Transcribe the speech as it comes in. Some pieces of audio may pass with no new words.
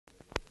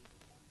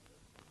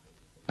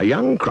A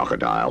young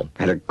crocodile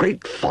had a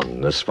great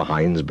fondness for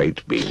Heinz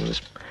baked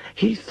beans.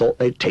 He thought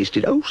they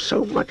tasted oh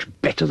so much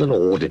better than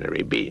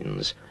ordinary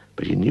beans,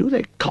 but he knew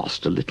they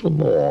cost a little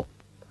more.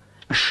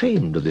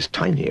 Ashamed of this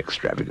tiny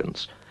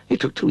extravagance, he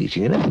took to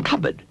eating in a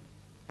cupboard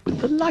with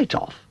the light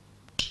off.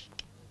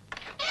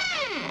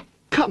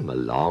 Come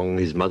along,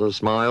 his mother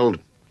smiled.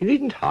 You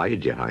needn't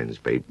hide your Heinz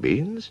baked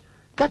beans.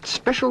 That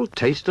special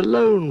taste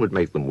alone would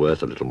make them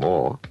worth a little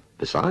more.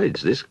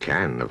 Besides, this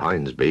can of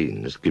Heinz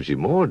beans gives you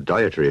more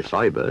dietary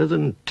fibre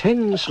than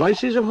 10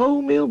 slices of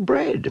wholemeal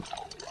bread.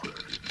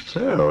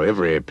 So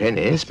every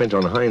penny spent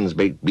on Heinz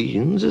baked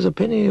beans is a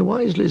penny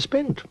wisely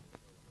spent.